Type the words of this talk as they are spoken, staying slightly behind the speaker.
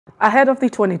Ahead of the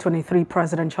 2023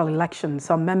 presidential election,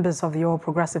 some members of the All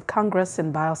Progressive Congress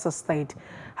in Bayelsa State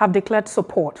have declared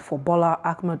support for Bola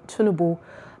Ahmed Tinubu,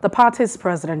 the party's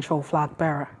presidential flag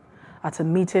bearer. At a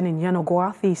meeting in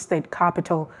Yenagoa, the state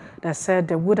capital, they said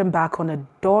they would embark on a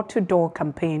door-to-door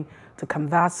campaign to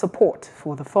canvass support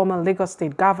for the former Lagos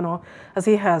State governor, as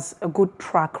he has a good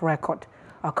track record.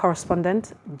 Our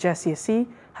correspondent, Jesse,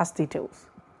 has details.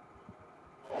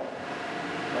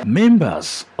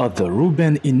 Members of the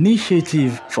Reuben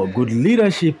Initiative for Good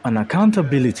Leadership and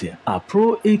Accountability, a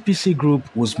pro-APC group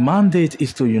whose mandate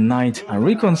is to unite and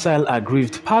reconcile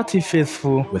aggrieved party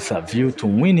faithful with a view to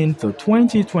winning the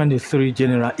 2023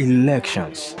 general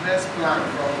elections. Let's plan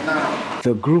from now.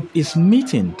 The group is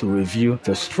meeting to review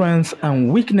the strengths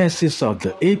and weaknesses of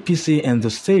the APC in the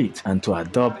state and to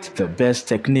adopt the best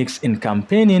techniques in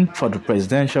campaigning for the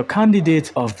presidential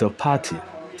candidate of the party.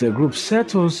 The group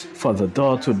settles for the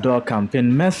door-to-door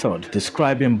campaign method,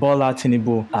 describing Bola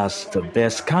Tinubu as the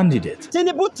best candidate.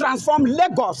 Tinubu transformed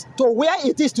Lagos to where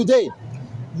it is today.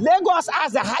 Lagos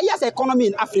has the highest economy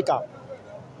in Africa.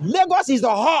 Lagos is the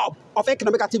hub of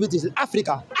economic activities in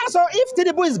Africa. And so if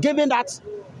Tinubu is given that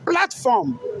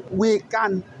platform, we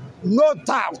can no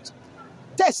doubt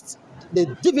test the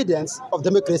dividends of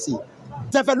democracy.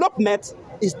 Development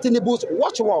is Tinubu's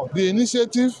watchword. The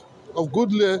initiative of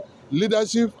good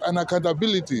leadership and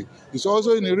accountability is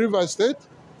also in the River State,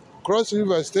 Cross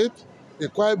River State,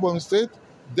 Akwa Ibom State,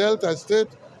 Delta State,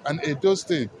 and Edo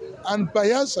State, and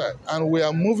Bayelsa. And we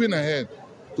are moving ahead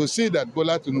to see that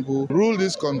Bola Tinubu rule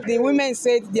this country. The women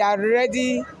said they are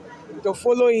ready to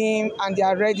follow him and they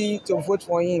are ready to vote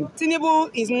for him.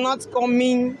 Tinubu is not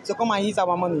coming to come and use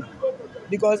our money,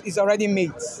 because it's already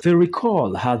made. They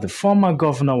recall how the former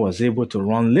governor was able to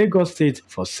run Lagos State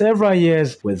for several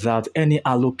years without any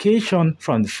allocation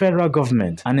from the federal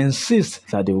government and insist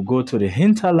that they will go to the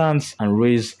hinterlands and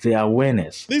raise their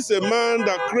awareness. This is a man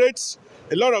that creates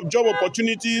a lot of job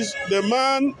opportunities. The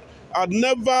man had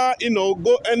never,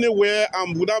 go anywhere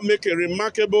and without making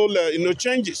remarkable,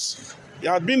 changes. He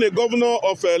had been a governor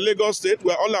of Lagos State,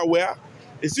 we're all aware,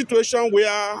 a situation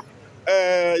where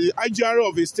IGR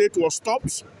of a state was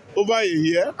stopped over a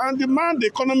year, and the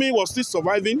economy was still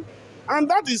surviving, and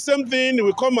that is something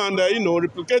we come and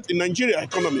replicate in Nigeria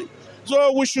economy.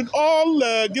 So we should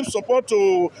all give support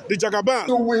to the Jagaban.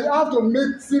 So we have to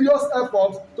make serious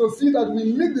efforts to see that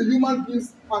we meet the human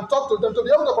beings and talk to them to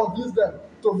be able to convince them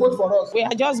to vote for us. We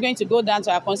are just going to go down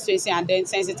to our constituency and then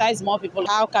sensitize more people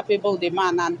how capable the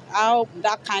man and how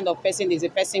that kind of person is the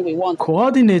person we want.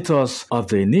 Coordinators of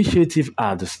the initiative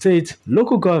at the state,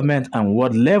 local government and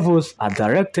ward levels are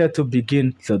directed to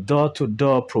begin the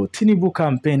door-to-door pro-Tinubu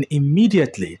campaign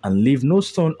immediately and leave no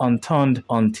stone unturned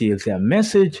until their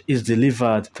message is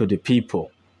delivered to the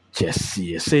people.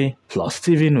 Jesse Plus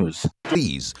TV News.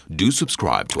 Please do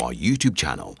subscribe to our YouTube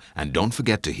channel and don't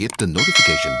forget to hit the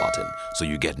notification button so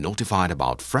you get notified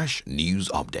about fresh news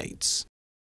updates.